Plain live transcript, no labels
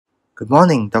Good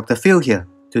morning, Dr. Phil here.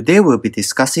 Today we'll be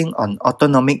discussing on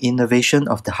autonomic innervation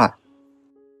of the heart.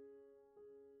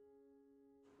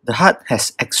 The heart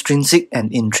has extrinsic and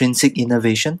intrinsic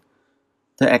innervation.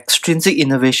 The extrinsic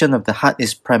innervation of the heart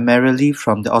is primarily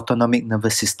from the autonomic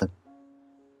nervous system.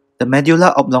 The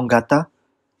medulla oblongata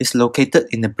is located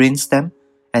in the brainstem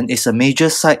and is a major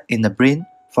site in the brain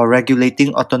for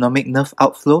regulating autonomic nerve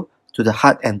outflow to the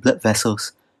heart and blood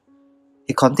vessels.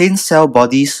 It contains cell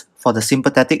bodies for the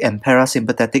sympathetic and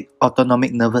parasympathetic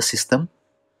autonomic nervous system.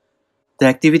 The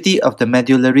activity of the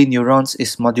medullary neurons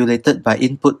is modulated by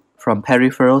input from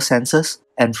peripheral sensors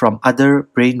and from other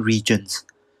brain regions.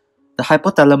 The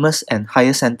hypothalamus and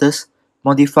higher centers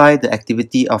modify the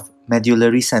activity of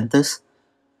medullary centers.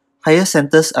 Higher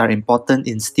centers are important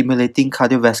in stimulating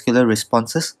cardiovascular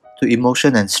responses to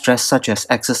emotion and stress such as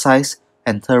exercise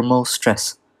and thermal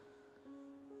stress.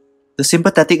 The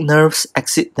sympathetic nerves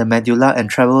exit the medulla and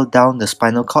travel down the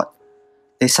spinal cord.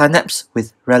 They synapse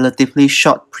with relatively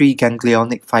short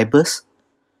preganglionic fibers.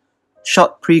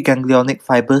 Short preganglionic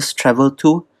fibers travel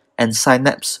to and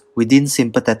synapse within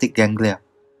sympathetic ganglia.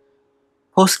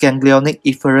 Postganglionic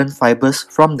efferent fibers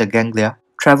from the ganglia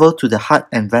travel to the heart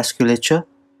and vasculature,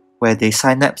 where they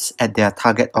synapse at their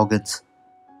target organs.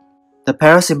 The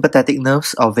parasympathetic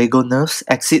nerves or vagal nerves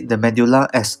exit the medulla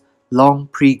as long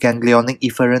preganglionic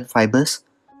efferent fibers.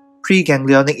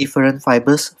 Preganglionic efferent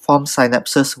fibers form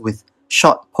synapses with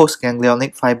short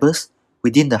postganglionic fibers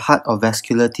within the heart or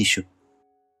vascular tissue.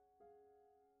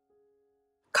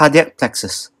 Cardiac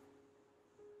plexus.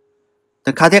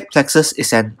 The cardiac plexus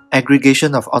is an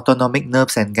aggregation of autonomic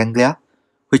nerves and ganglia,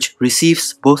 which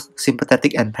receives both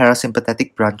sympathetic and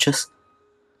parasympathetic branches.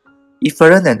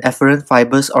 Efferent and efferent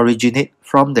fibers originate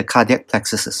from the cardiac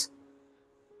plexuses.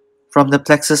 From the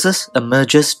plexuses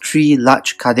emerges three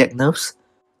large cardiac nerves: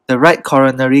 the right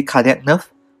coronary cardiac nerve,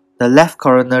 the left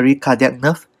coronary cardiac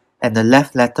nerve, and the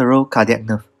left lateral cardiac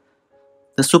nerve.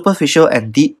 The superficial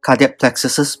and deep cardiac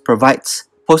plexuses provides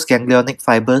postganglionic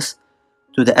fibers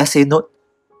to the SA node,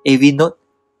 AV node,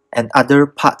 and other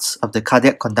parts of the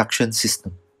cardiac conduction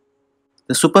system.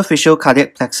 The superficial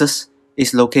cardiac plexus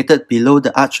is located below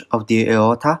the arch of the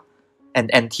aorta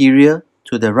and anterior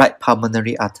to the right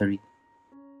pulmonary artery.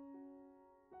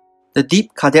 The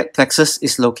deep cardiac plexus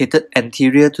is located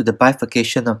anterior to the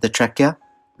bifurcation of the trachea,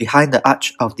 behind the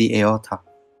arch of the aorta.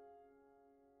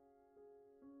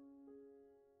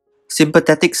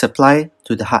 Sympathetic supply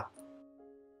to the heart.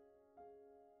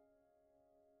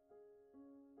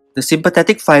 The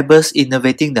sympathetic fibers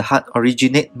innervating the heart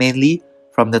originate mainly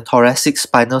from the thoracic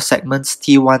spinal segments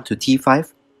T1 to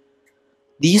T5.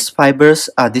 These fibers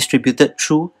are distributed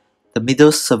through the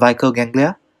middle cervical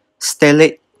ganglia,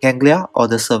 stellate ganglia or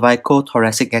the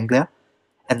cervicothoracic ganglia,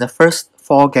 and the first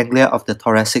four ganglia of the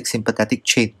thoracic sympathetic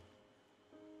chain.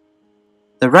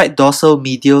 The right dorsal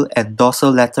medial and dorsal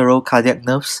lateral cardiac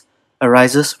nerves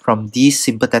arises from these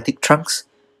sympathetic trunks.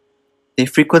 They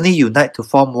frequently unite to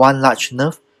form one large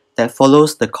nerve that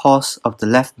follows the course of the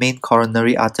left main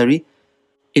coronary artery.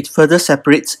 It further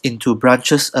separates into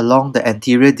branches along the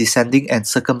anterior descending and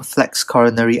circumflex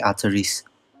coronary arteries.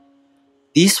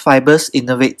 These fibers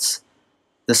innervates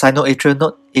the sinoatrial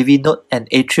node, AV node, and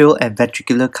atrial and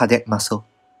ventricular cardiac muscle.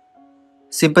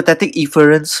 Sympathetic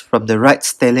efferents from the right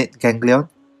stellate ganglion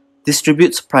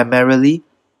distributes primarily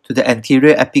to the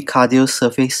anterior epicardial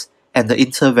surface and the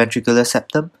interventricular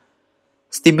septum.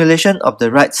 Stimulation of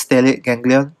the right stellate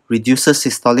ganglion reduces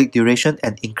systolic duration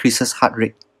and increases heart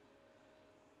rate.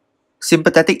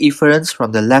 Sympathetic efferents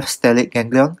from the left stellate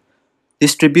ganglion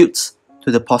distributes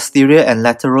to the posterior and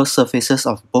lateral surfaces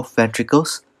of both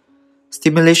ventricles.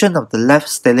 Stimulation of the left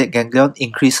stellate ganglion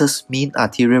increases mean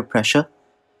arterial pressure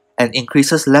and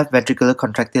increases left ventricular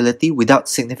contractility without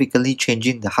significantly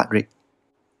changing the heart rate.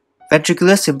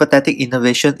 Ventricular sympathetic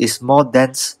innervation is more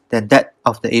dense than that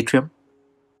of the atrium.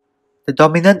 The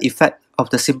dominant effect of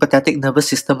the sympathetic nervous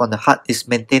system on the heart is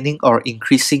maintaining or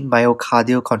increasing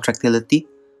myocardial contractility.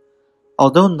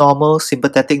 Although normal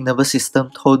sympathetic nervous system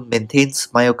tone maintains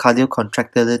myocardial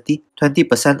contractility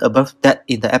 20% above that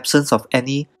in the absence of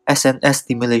any SNS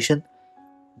stimulation,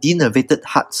 denervated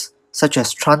hearts, such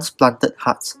as transplanted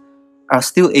hearts, are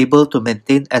still able to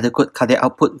maintain adequate cardiac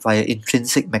output via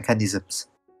intrinsic mechanisms.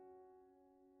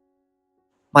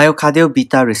 Myocardial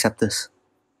beta receptors.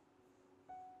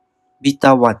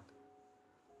 Beta 1.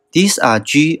 These are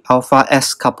G-alpha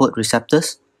S coupled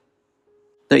receptors.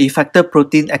 The effector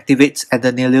protein activates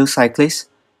adenylyl cyclase.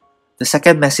 The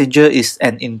second messenger is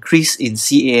an increase in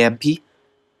CAMP,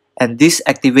 and this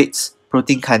activates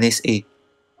protein kinase A.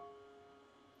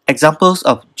 Examples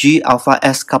of G-alpha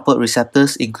S coupled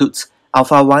receptors includes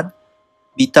alpha 1,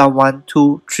 beta 1,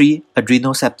 2, 3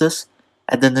 adrenoceptors,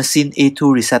 adenosine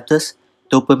A2 receptors,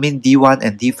 dopamine D1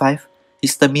 and D5,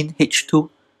 histamine H2,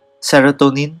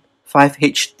 serotonin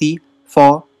 5-HT,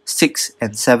 4, 6,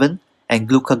 and 7, and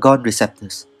glucagon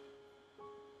receptors.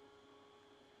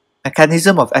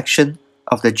 Mechanism of action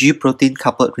of the G protein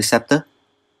coupled receptor.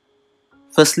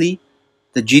 Firstly,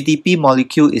 the GDP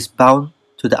molecule is bound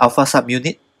to the alpha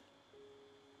subunit.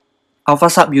 Alpha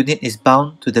subunit is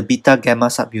bound to the beta gamma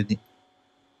subunit.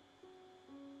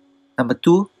 Number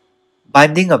 2,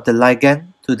 binding of the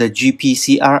ligand to the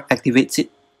GPCR activates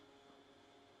it.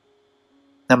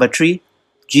 Number 3,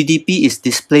 GDP is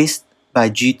displaced by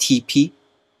GTP.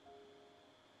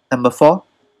 Number 4,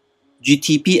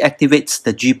 GTP activates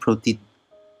the G protein.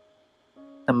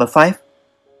 Number 5,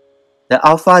 the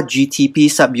alpha GTP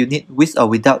subunit with or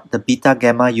without the beta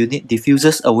gamma unit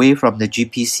diffuses away from the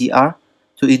GPCR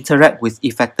to interact with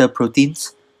effector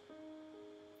proteins.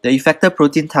 The effector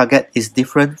protein target is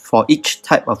different for each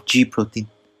type of G protein.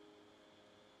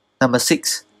 Number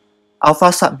 6,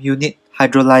 alpha subunit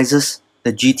hydrolyzes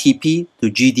the GTP to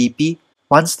GDP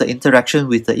once the interaction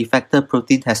with the effector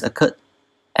protein has occurred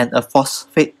and a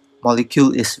phosphate molecule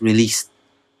is released.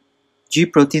 G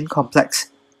protein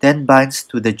complex then binds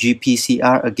to the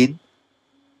GPCR again,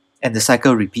 and the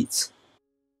cycle repeats.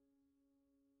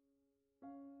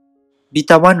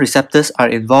 Beta 1 receptors are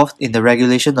involved in the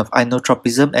regulation of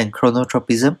inotropism and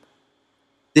chronotropism.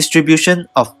 Distribution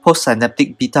of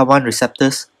postsynaptic beta 1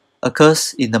 receptors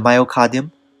occurs in the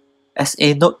myocardium,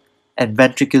 SA node, and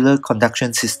ventricular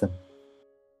conduction system.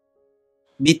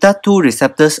 Beta 2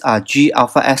 receptors are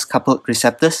G-alpha S coupled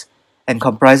receptors and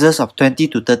comprises of 20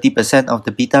 to 30% of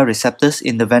the beta receptors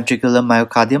in the ventricular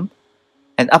myocardium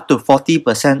and up to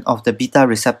 40% of the beta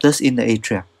receptors in the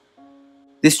atria.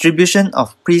 Distribution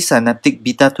of presynaptic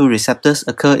beta 2 receptors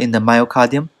occur in the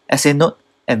myocardium, SA node,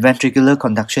 and ventricular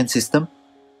conduction system.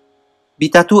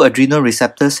 Beta 2 adrenal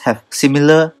receptors have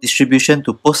similar distribution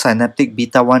to postsynaptic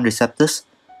beta 1 receptors.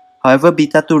 However,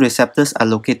 beta 2 receptors are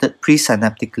located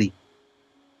presynaptically.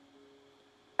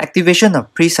 Activation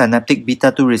of presynaptic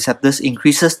beta 2 receptors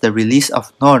increases the release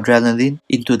of noradrenaline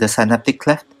into the synaptic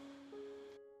cleft.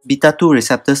 Beta 2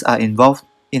 receptors are involved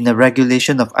in the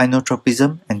regulation of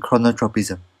inotropism and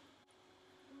chronotropism.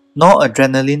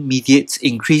 Noradrenaline mediates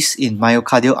increase in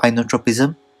myocardial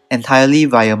inotropism entirely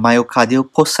via myocardial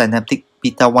postsynaptic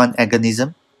beta 1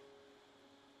 agonism.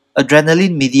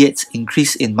 Adrenaline mediates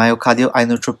increase in myocardial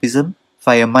inotropism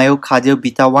via myocardial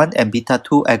beta 1 and beta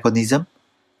 2 agonism.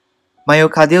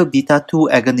 Myocardial beta 2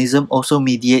 agonism also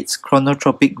mediates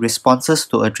chronotropic responses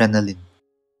to adrenaline.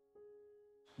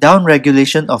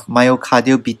 Downregulation of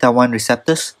myocardial beta 1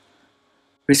 receptors.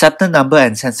 Receptor number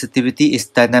and sensitivity is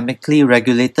dynamically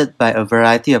regulated by a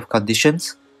variety of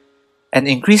conditions. An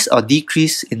increase or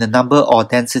decrease in the number or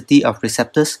density of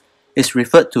receptors is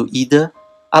referred to either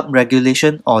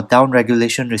upregulation or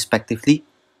downregulation respectively.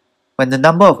 When the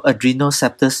number of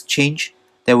adrenoceptors change,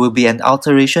 there will be an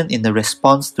alteration in the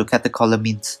response to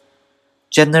catecholamines.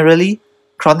 Generally,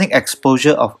 chronic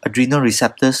exposure of adrenal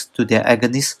receptors to their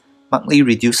agonists markedly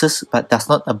reduces but does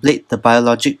not ablate the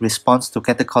biologic response to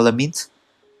catecholamines.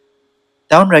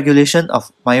 Downregulation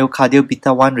of myocardial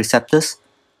beta 1 receptors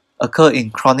occur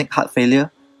in chronic heart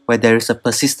failure where there is a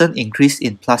persistent increase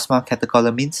in plasma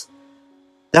catecholamines.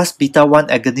 Thus, beta 1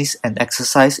 agonists and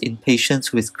exercise in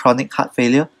patients with chronic heart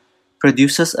failure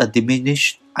produces a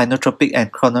diminished inotropic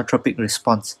and chronotropic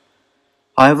response.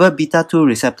 However, beta 2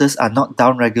 receptors are not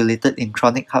downregulated in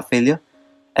chronic heart failure,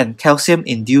 and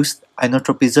calcium-induced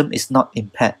inotropism is not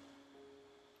impaired.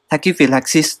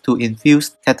 Tachyphylaxis to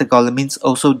infused catecholamines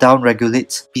also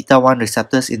downregulates beta 1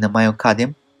 receptors in the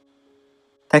myocardium.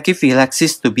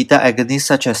 Tachyphylaxis to beta agonists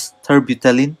such as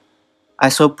terbutaline,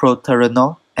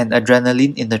 isoproterenol, and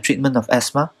adrenaline in the treatment of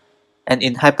asthma, and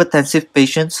in hypertensive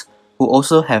patients who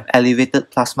also have elevated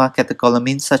plasma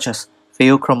catecholamines such as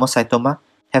pheochromocytoma,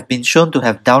 have been shown to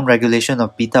have downregulation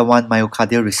of beta 1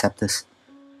 myocardial receptors.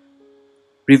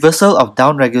 Reversal of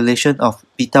downregulation of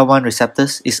beta 1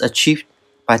 receptors is achieved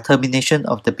by termination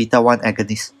of the beta 1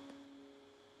 agonist.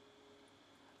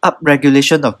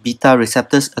 Upregulation of beta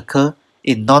receptors occur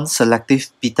in non-selective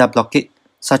beta blockade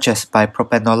such as by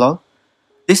propranolol.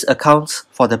 This accounts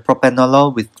for the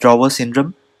propranolol withdrawal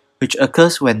syndrome, which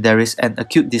occurs when there is an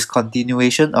acute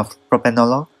discontinuation of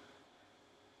propranolol.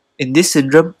 In this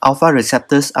syndrome, alpha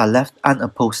receptors are left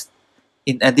unopposed.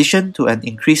 In addition to an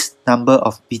increased number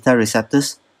of beta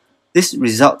receptors, this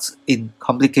results in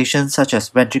complications such as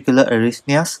ventricular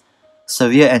arrhythmias,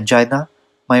 severe angina,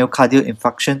 myocardial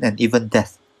infarction, and even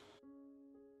death.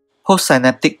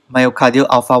 Postsynaptic myocardial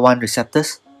alpha 1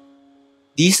 receptors.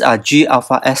 These are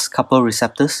G-alpha S coupled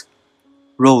receptors.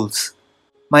 Roles: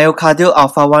 myocardial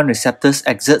alpha-1 receptors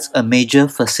exerts a major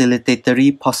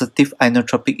facilitatory positive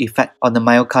inotropic effect on the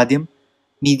myocardium,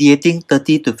 mediating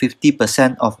 30 to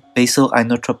 50% of basal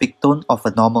inotropic tone of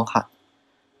a normal heart.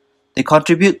 They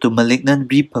contribute to malignant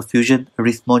reperfusion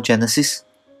arrhythmogenesis.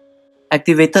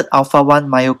 Activated alpha-1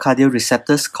 myocardial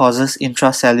receptors causes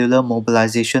intracellular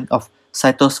mobilization of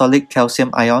cytosolic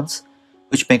calcium ions,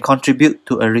 which may contribute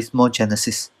to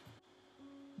arrhythmogenesis.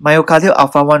 Myocardial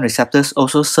alpha-1 receptors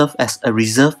also serve as a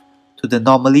reserve to the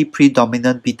normally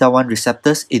predominant beta-1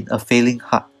 receptors in a failing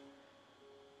heart.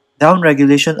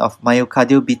 Downregulation of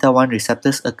myocardial beta-1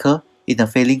 receptors occur in a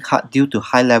failing heart due to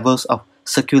high levels of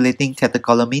circulating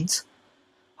catecholamines.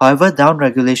 However,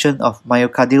 downregulation of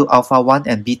myocardial alpha-1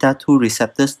 and beta-2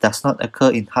 receptors does not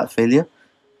occur in heart failure,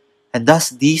 and thus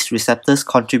these receptors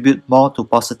contribute more to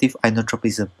positive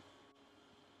inotropism.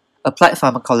 Applied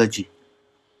pharmacology: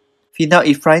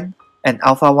 phenylephrine, an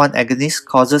alpha-1 agonist,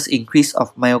 causes increase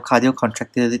of myocardial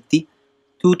contractility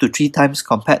 2 to 3 times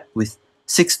compared with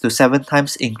 6 to 7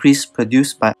 times increase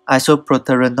produced by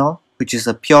isoproterenol, which is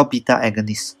a pure beta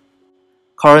agonist.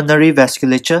 Coronary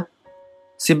vasculature: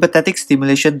 sympathetic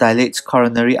stimulation dilates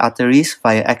coronary arteries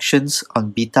via actions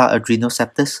on beta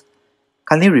adrenoceptors.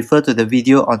 Kindly refer to the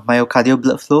video on myocardial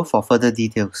blood flow for further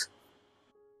details.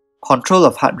 Control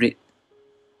of heart rate: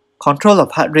 control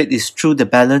of heart rate is through the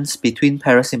balance between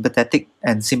parasympathetic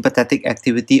and sympathetic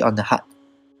activity on the heart.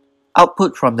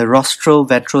 Output from the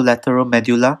rostral-ventrolateral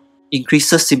medulla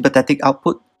increases sympathetic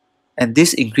output, and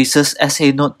this increases SA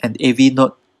node and AV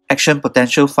node action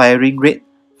potential firing rate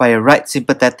via right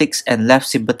sympathetics and left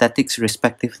sympathetics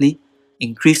respectively.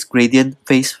 Increased gradient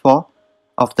phase 4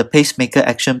 of the pacemaker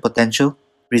action potential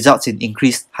results in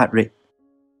increased heart rate.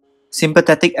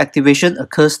 Sympathetic activation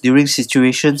occurs during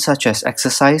situations such as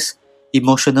exercise,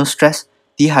 emotional stress,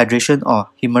 dehydration,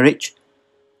 or hemorrhage.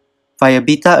 Via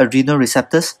beta adrenal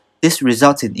receptors, this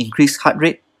results in increased heart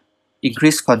rate,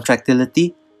 increased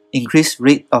contractility, increased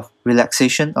rate of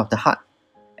relaxation of the heart,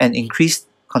 and increased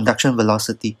conduction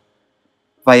velocity.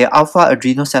 Via alpha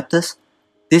adrenoceptors,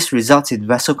 this results in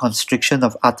vasoconstriction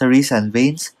of arteries and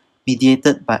veins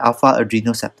mediated by alpha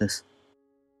adrenoceptors.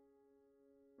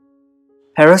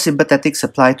 Parasympathetic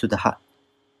supply to the heart.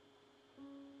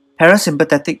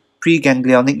 Parasympathetic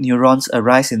preganglionic neurons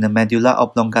arise in the medulla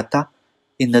oblongata,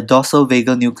 in the dorsal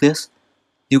vagal nucleus,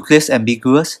 nucleus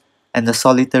ambiguus, and the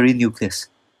solitary nucleus.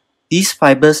 These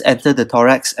fibers enter the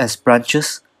thorax as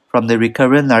branches from the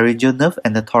recurrent laryngeal nerve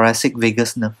and the thoracic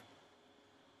vagus nerve.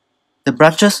 The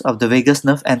branches of the vagus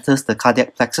nerve enters the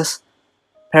cardiac plexus.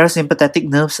 Parasympathetic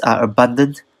nerves are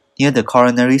abundant near the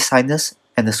coronary sinus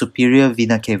and the superior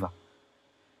vena cava.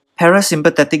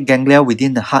 Parasympathetic ganglia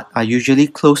within the heart are usually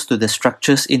close to the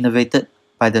structures innervated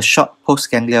by the short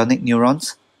postganglionic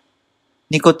neurons.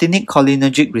 Nicotinic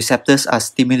cholinergic receptors are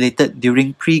stimulated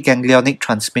during preganglionic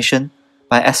transmission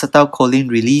by acetylcholine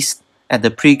released at the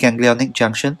preganglionic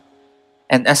junction,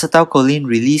 and acetylcholine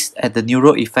released at the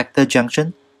neuroeffector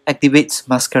junction activates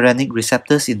muscarinic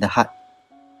receptors in the heart.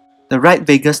 The right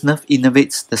vagus nerve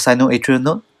innervates the sinoatrial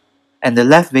node, and the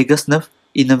left vagus nerve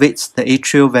innervates the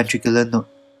atrioventricular node.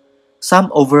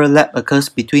 Some overlap occurs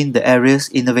between the areas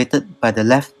innervated by the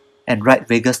left and right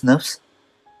vagus nerves.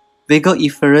 Vagal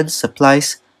efferent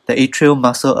supplies the atrial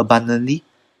muscle abundantly,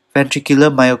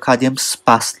 ventricular myocardium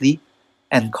sparsely,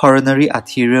 and coronary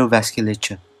arterial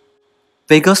vasculature.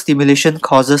 Vagal stimulation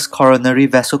causes coronary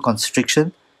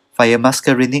vasoconstriction via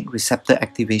muscarinic receptor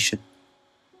activation.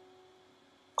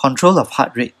 Control of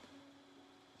heart rate.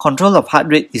 Control of heart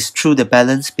rate is through the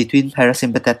balance between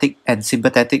parasympathetic and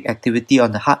sympathetic activity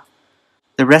on the heart.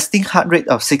 The resting heart rate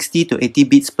of 60 to 80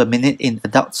 beats per minute in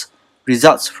adults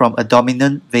results from a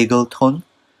dominant vagal tone.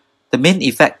 The main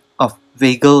effect of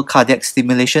vagal cardiac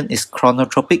stimulation is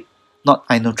chronotropic, not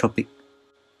inotropic.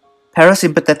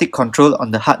 Parasympathetic control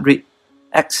on the heart rate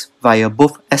acts via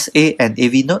both SA and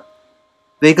AV node.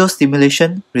 Vagal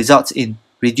stimulation results in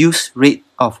reduced rate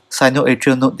of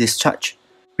sinoatrial node discharge,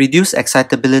 reduced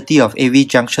excitability of AV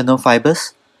junctional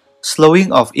fibers,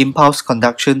 slowing of impulse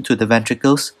conduction to the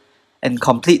ventricles, and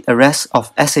complete arrest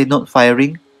of SA node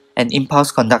firing and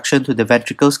impulse conduction to the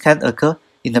ventricles can occur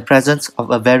in the presence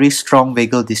of a very strong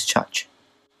vagal discharge.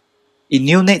 In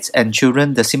neonates and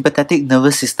children, the sympathetic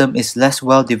nervous system is less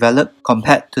well developed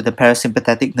compared to the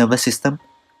parasympathetic nervous system.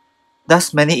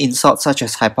 Thus, many insults such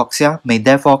as hypoxia may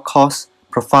therefore cause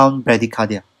profound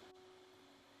bradycardia.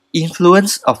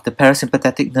 Influence of the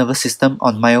parasympathetic nervous system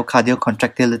on myocardial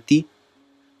contractility.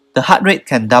 The heart rate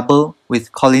can double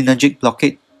with cholinergic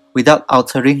blockade without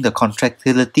altering the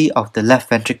contractility of the left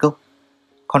ventricle.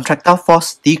 Contractile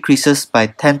force decreases by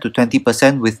 10 to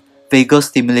 20% with vagal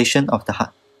stimulation of the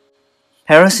heart.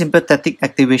 Parasympathetic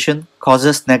activation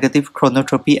causes negative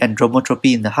chronotropy and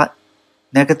dromotropy in the heart,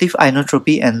 negative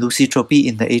inotropy and lusitropy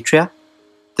in the atria.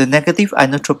 The negative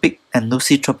inotropic and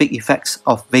lusitropic effects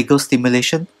of vagal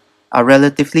stimulation are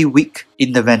relatively weak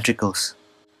in the ventricles.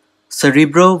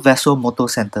 Cerebrovasomotor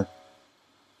center.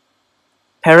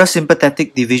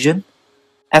 Parasympathetic division.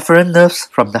 Afferent nerves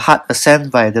from the heart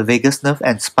ascend via the vagus nerve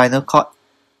and spinal cord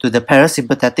to the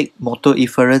parasympathetic motor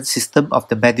efferent system of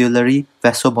the medullary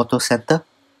vasomotor center.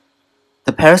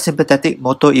 The parasympathetic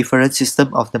motor efferent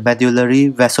system of the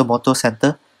medullary vasomotor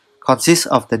center consists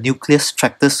of the nucleus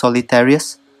tractus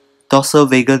solitarius, dorsal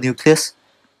vagal nucleus,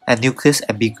 and nucleus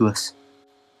ambiguous.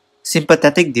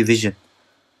 Sympathetic division.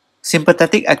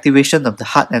 Sympathetic activation of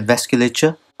the heart and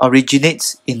vasculature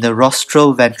originates in the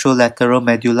rostral-ventrolateral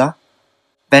medulla,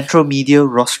 ventromedial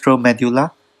rostral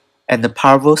medulla, and the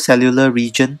parvocellular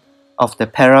region of the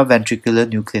paraventricular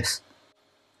nucleus.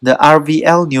 The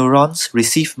RVL neurons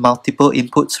receive multiple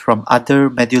inputs from other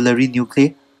medullary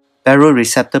nuclei,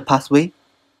 baroreceptor pathway,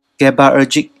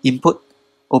 GABAergic input,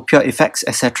 opioid effects,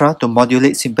 etc. to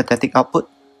modulate sympathetic output,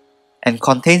 and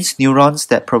contains neurons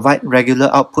that provide regular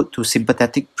output to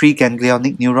sympathetic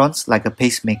preganglionic neurons like a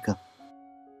pacemaker.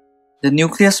 The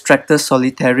nucleus tractus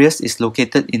solitarius is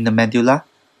located in the medulla.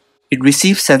 It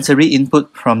receives sensory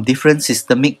input from different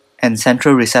systemic and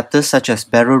central receptors such as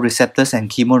baroreceptors and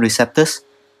chemoreceptors.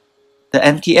 The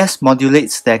NTS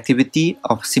modulates the activity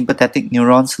of sympathetic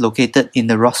neurons located in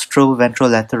the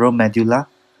rostral-ventrolateral medulla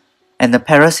and the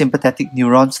parasympathetic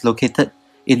neurons located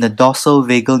in the dorsal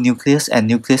vagal nucleus and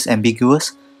nucleus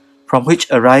ambiguous, from which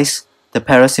arise the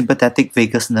parasympathetic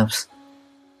vagus nerves.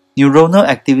 Neuronal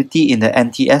activity in the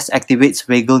NTS activates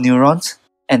vagal neurons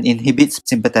and inhibits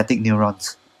sympathetic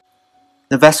neurons.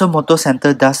 The vasomotor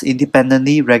center thus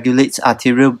independently regulates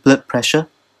arterial blood pressure,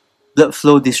 blood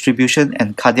flow distribution,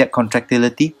 and cardiac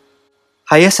contractility.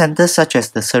 Higher centers such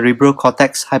as the cerebral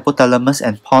cortex, hypothalamus,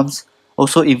 and pons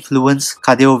also influence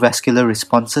cardiovascular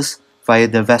responses via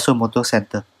the vasomotor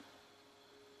center.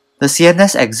 The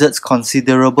CNS exerts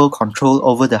considerable control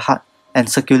over the heart and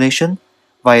circulation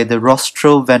via the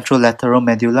rostral-ventrolateral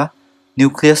medulla,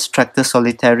 nucleus tractus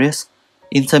solitarius,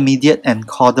 intermediate and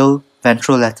caudal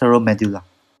ventrolateral medulla.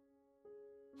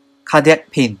 Cardiac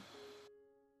pain.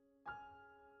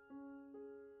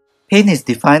 Pain is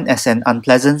defined as an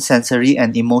unpleasant sensory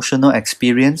and emotional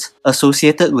experience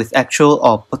associated with actual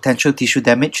or potential tissue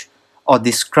damage, or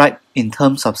described in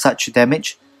terms of such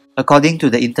damage, according to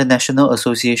the International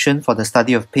Association for the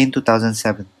Study of Pain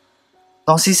 2007.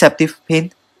 Nociceptive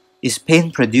pain is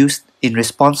pain produced in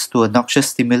response to a noxious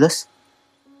stimulus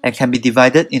and can be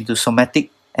divided into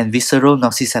somatic and visceral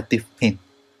nociceptive pain.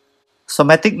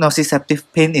 Somatic nociceptive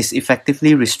pain is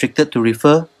effectively restricted to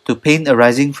refer to pain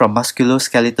arising from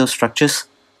musculoskeletal structures,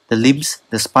 the limbs,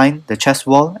 the spine, the chest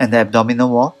wall, and the abdominal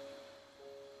wall.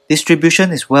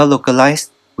 Distribution is well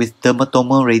localized with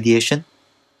dermatomal radiation.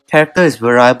 Character is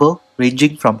variable,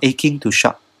 ranging from aching to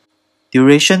shock.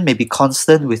 Duration may be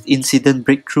constant with incident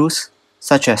breakthroughs,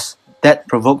 such as death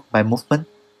provoked by movement.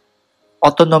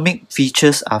 Autonomic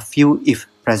features are few if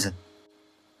present.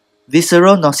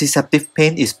 Visceral nociceptive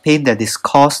pain is pain that is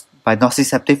caused by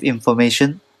nociceptive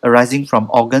inflammation arising from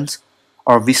organs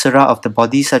or viscera of the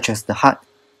body such as the heart,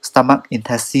 stomach,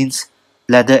 intestines,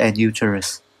 bladder, and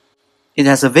uterus. It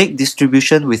has a vague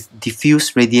distribution with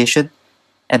diffuse radiation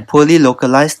and poorly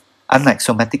localized, unlike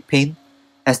somatic pain,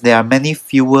 as there are many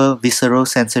fewer visceral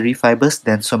sensory fibers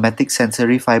than somatic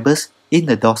sensory fibers in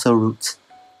the dorsal roots.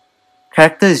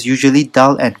 Character is usually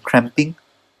dull and cramping.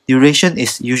 Duration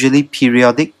is usually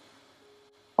periodic.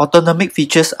 Autonomic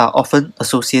features are often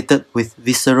associated with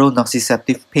visceral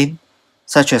nociceptive pain,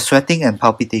 such as sweating and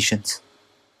palpitations.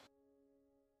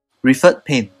 Referred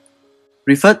pain.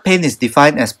 Referred pain is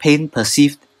defined as pain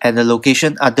perceived at a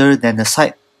location other than the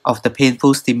site of the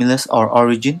painful stimulus or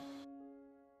origin.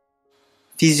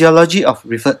 Physiology of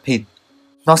referred pain.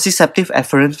 Nociceptive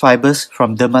afferent fibers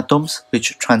from dermatomes,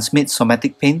 which transmit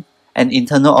somatic pain, and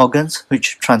internal organs,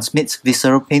 which transmits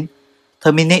visceral pain,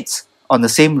 terminates on the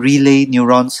same relay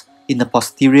neurons in the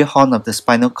posterior horn of the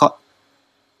spinal cord.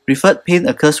 Referred pain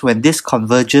occurs when this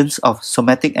convergence of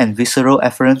somatic and visceral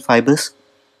afferent fibers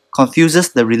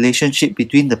confuses the relationship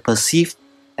between the perceived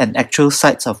and actual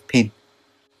sites of pain.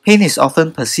 Pain is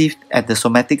often perceived at the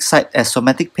somatic site as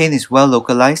somatic pain is well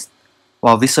localized,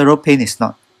 while visceral pain is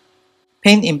not.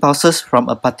 Pain impulses from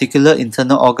a particular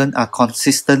internal organ are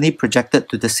consistently projected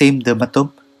to the same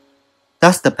dermatome.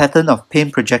 Thus, the pattern of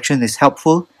pain projection is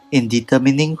helpful in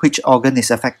determining which organ is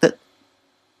affected.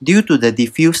 Due to the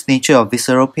diffuse nature of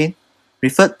visceral pain,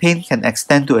 Referred pain can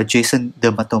extend to adjacent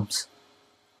dermatomes.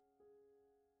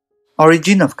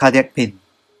 Origin of cardiac pain.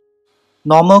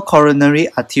 Normal coronary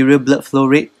arterial blood flow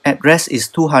rate at rest is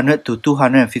 200 to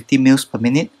 250 mL per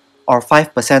minute, or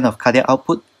 5% of cardiac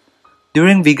output.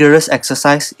 During vigorous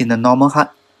exercise in a normal heart,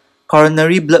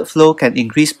 coronary blood flow can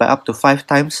increase by up to 5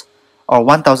 times, or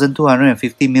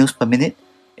 1250 mL per minute,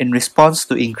 in response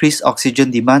to increased oxygen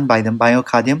demand by the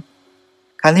myocardium.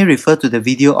 Kindly refer to the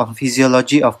video on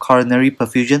physiology of coronary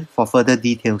perfusion for further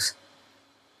details.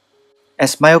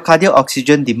 As myocardial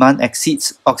oxygen demand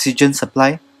exceeds oxygen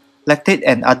supply, lactate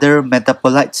and other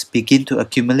metabolites begin to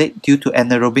accumulate due to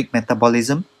anaerobic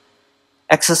metabolism.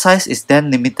 Exercise is then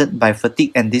limited by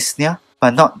fatigue and dyspnea,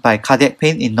 but not by cardiac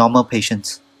pain in normal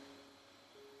patients.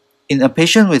 In a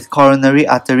patient with coronary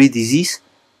artery disease,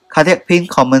 cardiac pain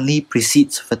commonly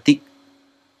precedes fatigue.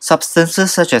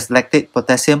 Substances such as lactate,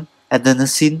 potassium,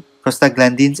 adenosine,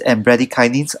 prostaglandins, and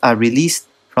bradykinins are released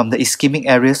from the ischemic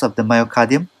areas of the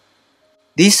myocardium.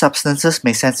 These substances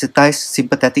may sensitize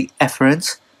sympathetic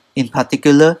efferents, in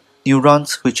particular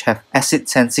neurons which have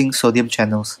acid-sensing sodium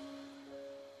channels.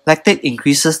 Lactate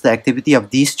increases the activity of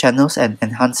these channels and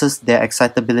enhances their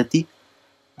excitability.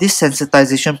 This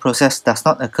sensitization process does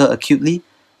not occur acutely,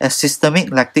 as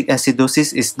systemic lactic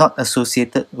acidosis is not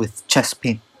associated with chest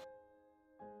pain.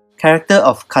 Character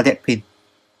of cardiac pain.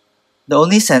 The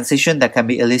only sensation that can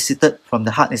be elicited from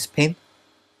the heart is pain.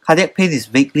 Cardiac pain is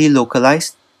vaguely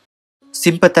localized.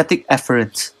 Sympathetic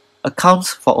efferents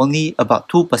accounts for only about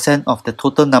 2% of the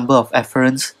total number of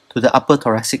efferents to the upper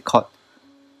thoracic cord.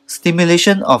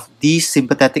 Stimulation of these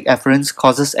sympathetic efferents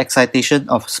causes excitation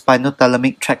of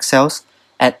spinothalamic tract cells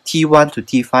at T1 to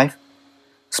T5.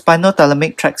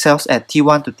 Spinothalamic tract cells at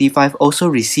T1 to T5 also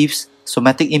receives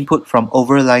somatic input from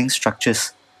overlying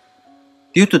structures.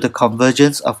 Due to the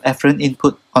convergence of efferent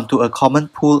input onto a common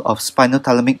pool of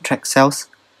spinothalamic tract cells,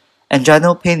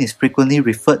 anginal pain is frequently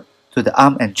referred to the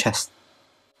arm and chest.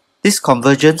 This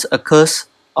convergence occurs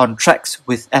on tracts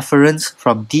with efferents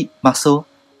from deep muscle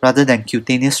rather than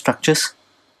cutaneous structures.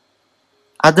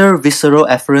 Other visceral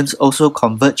efferents also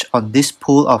converge on this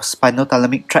pool of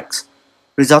spinothalamic tracts,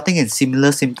 resulting in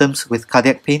similar symptoms with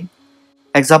cardiac pain.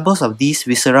 Examples of these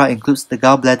viscera include the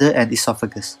gallbladder and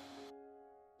esophagus.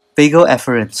 Vagal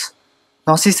efferents.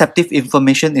 Nociceptive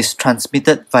information is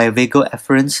transmitted via vagal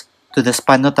efferents to the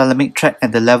spinothalamic tract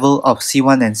at the level of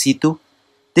C1 and C2.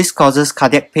 This causes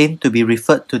cardiac pain to be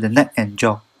referred to the neck and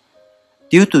jaw.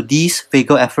 Due to these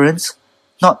vagal efferents,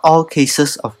 not all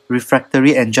cases of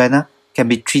refractory angina can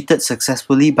be treated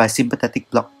successfully by sympathetic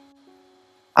block.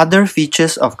 Other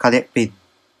features of cardiac pain.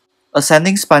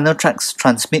 Ascending spinal tracts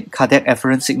transmit cardiac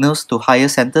efferent signals to higher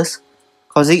centers,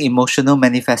 causing emotional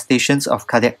manifestations of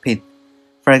cardiac pain.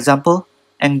 For example,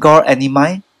 angor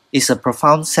animi is a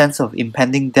profound sense of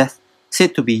impending death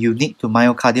said to be unique to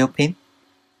myocardial pain.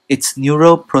 Its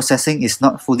neural processing is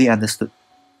not fully understood.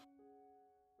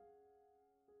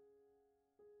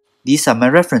 These are my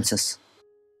references.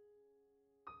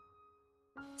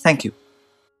 Thank you.